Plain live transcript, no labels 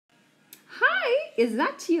is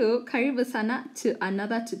that you? Karibu sana to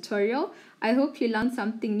another tutorial. I hope you learned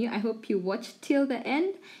something new. I hope you watched till the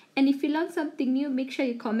end. And if you learned something new, make sure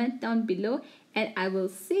you comment down below. And I will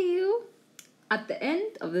see you at the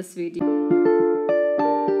end of this video.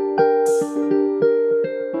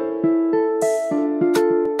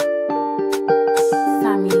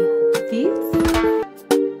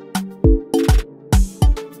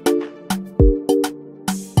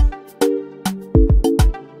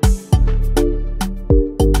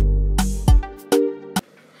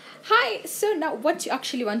 So now what you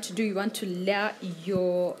actually want to do, you want to layer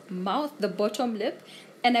your mouth, the bottom lip,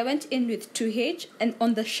 and I went in with 2H, and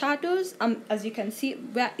on the shadows, as you can see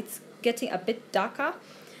where it's getting a bit darker,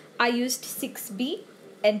 I used 6B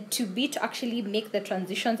and 2B to actually make the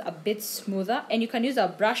transitions a bit smoother. And you can use a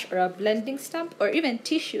brush or a blending stump or even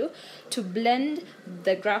tissue to blend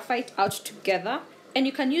the graphite out together. And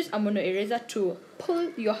you can use a mono eraser to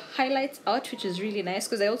pull your highlights out, which is really nice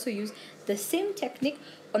because I also use the same technique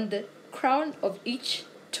on the crown of each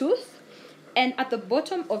tooth, and at the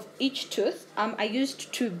bottom of each tooth I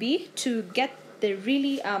used 2B to get the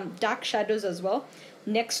really dark shadows as well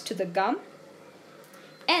next to the gum.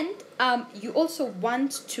 And you also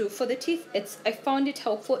want to, for the teeth, I found it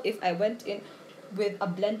helpful if I went in with a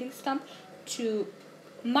blending stump to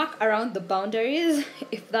mark around the boundaries,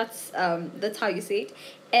 if that's how you say it.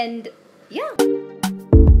 And yeah.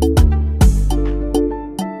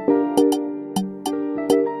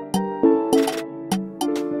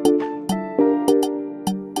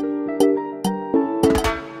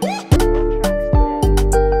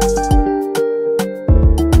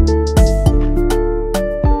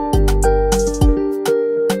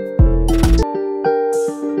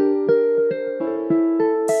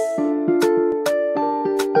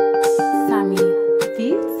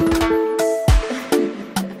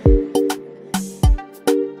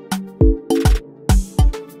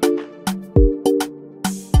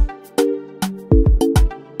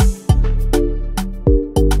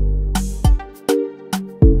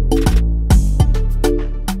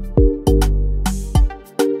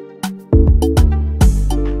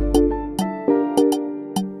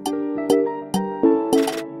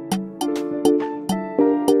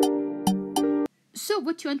 So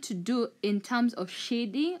what you want to do in terms of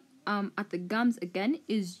shading at the gums again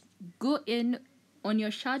is go in on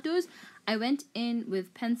your shadows. I went in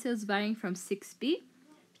with pencils varying from 6B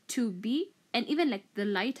to B, and even like the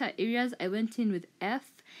lighter areas I went in with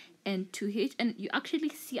F and 2H. And you actually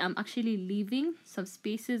see I'm actually leaving some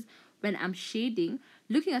spaces when I'm shading,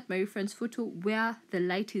 looking at my reference photo where the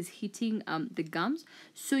light is hitting the gums.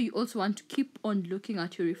 So you also want to keep on looking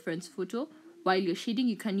at your reference photo while you're shading.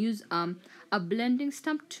 You can use a blending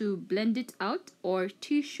stump to blend it out, or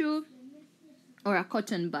tissue, or a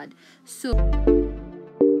cotton bud. So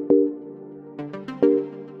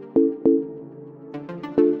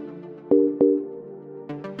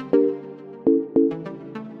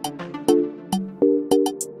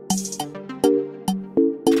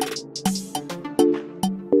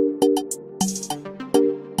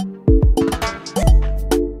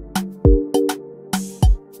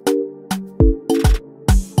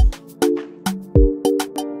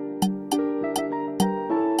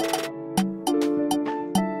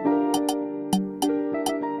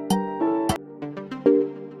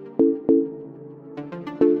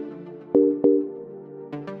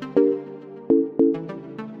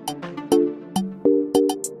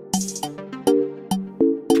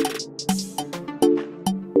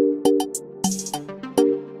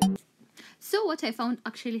what I found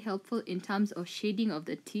actually helpful in terms of shading of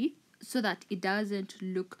the teeth, so that it doesn't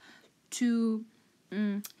look too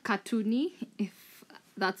cartoony, if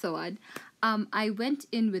that's a word, I went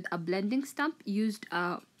in with a blending stump, used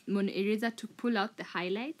a mono eraser to pull out the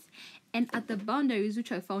highlights, and at the boundaries,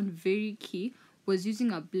 which I found very key, was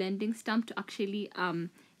using a blending stump to actually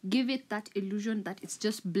give it that illusion that it's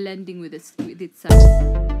just blending with itself.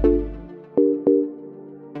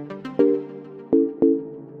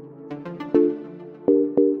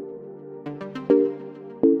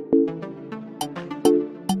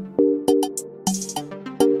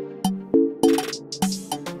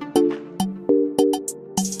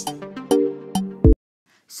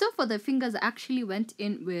 So for the fingers, I actually went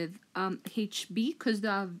in with HB because they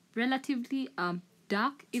are relatively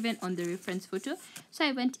dark even on the reference photo. So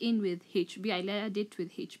I went in with HB. I layered it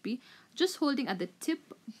with HB, just holding at the tip,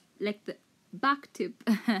 like the back tip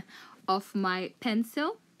of my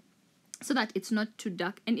pencil, so that it's not too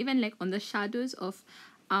dark. And even like on the shadows of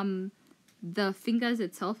the fingers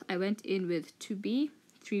itself, I went in with 2B,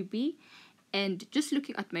 3B, and just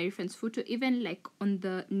looking at my reference photo, even like on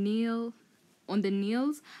the nail on the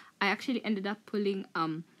nails, I actually ended up pulling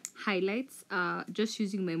highlights just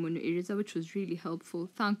using my mono eraser, which was really helpful.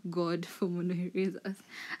 Thank God for mono erasers.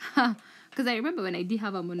 Because I remember when I did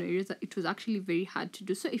have a mono eraser, it was actually very hard to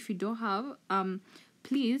do. So if you don't have,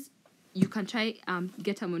 please, you can try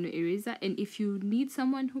get a mono eraser. And if you need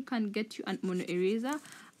someone who can get you a mono eraser,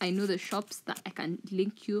 I know the shops that I can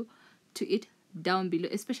link you to it down below,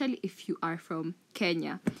 especially if you are from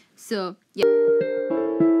Kenya. So yeah.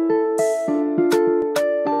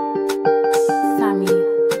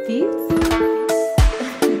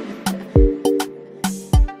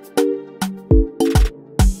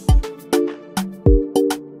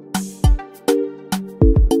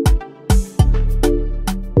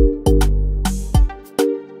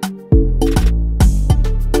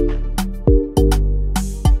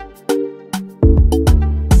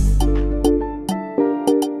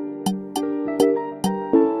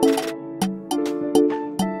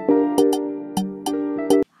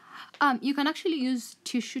 You can actually use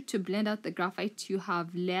tissue to blend out the graphite you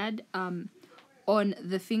have layered on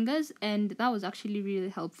the fingers, and that was actually really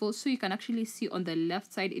helpful. So you can actually see on the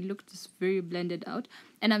left side it looks very blended out,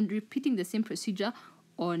 and I'm repeating the same procedure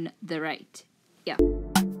on the right. Yeah.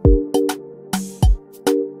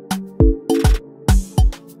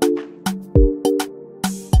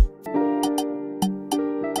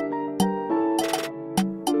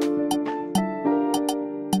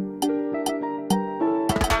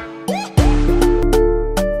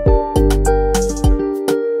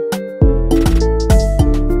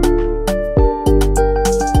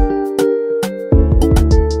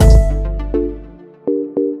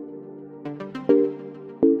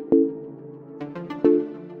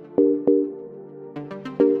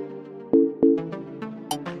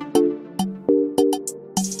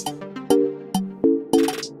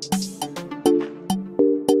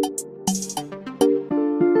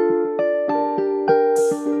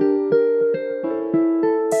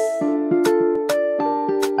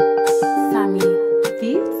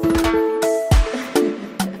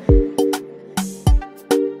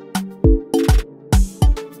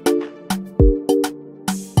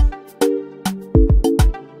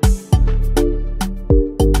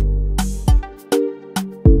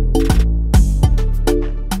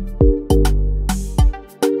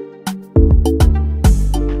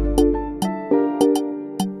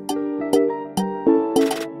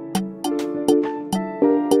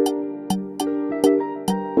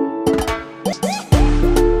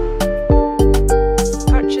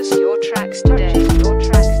 Purchase your tracks today.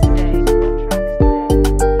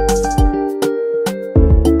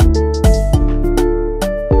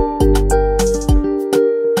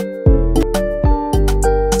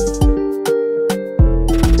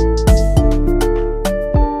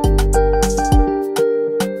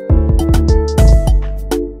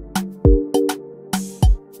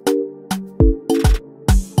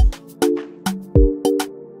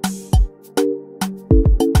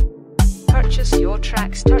 Purchase your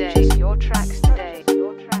tracks today. Your tracks today.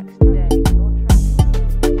 Your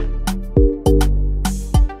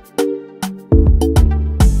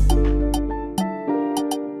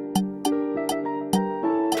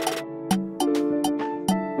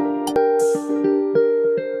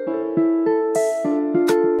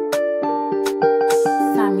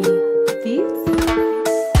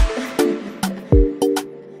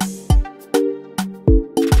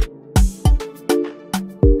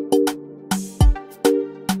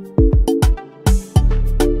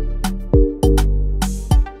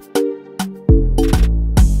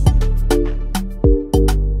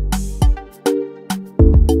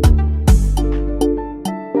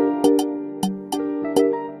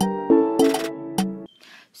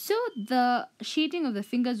The shading of the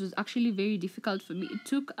fingers was actually very difficult for me. It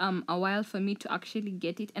took a while for me to actually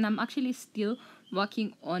get it, and I'm actually still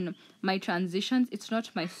working on my transitions. It's not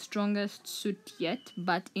my strongest suit yet,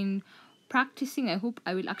 but in practicing, I hope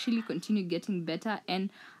I will actually continue getting better. And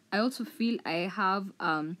I also feel I have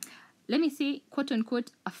let me say, quote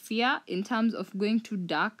unquote, a fear in terms of going too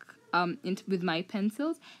dark with my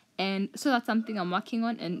pencils. And so that's something I'm working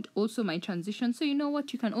on, and also my transition. So you know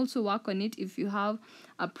what, you can also work on it if you have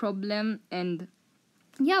a problem. And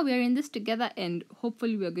yeah, we are in this together, and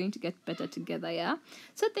hopefully we are going to get better together. Yeah,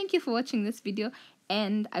 so thank you for watching this video,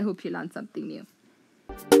 and I hope you learned something new.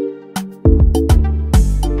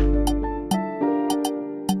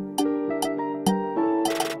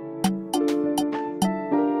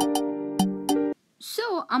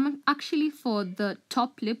 So actually, for the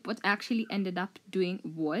top lip, what I actually ended up doing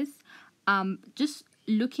was just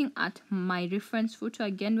looking at my reference photo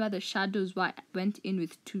again, where the shadows went in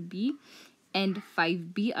with 2B and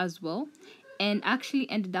 5B as well. and actually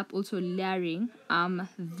ended up also layering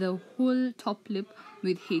the whole top lip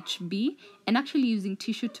with HB and actually using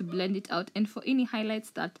tissue to blend it out. And for any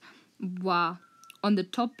highlights that were on the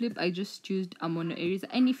top lip, I just used a mono eraser.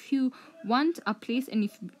 And if you want a place, and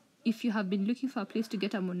if you have been looking for a place to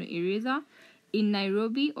get a mono eraser in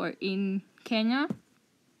Nairobi or in Kenya,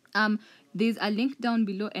 there's a link down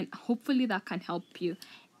below, and hopefully that can help you.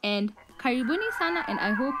 And karibuni sana, and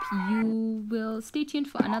I hope you will stay tuned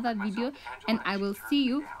for another video, and I will see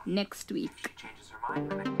you next week.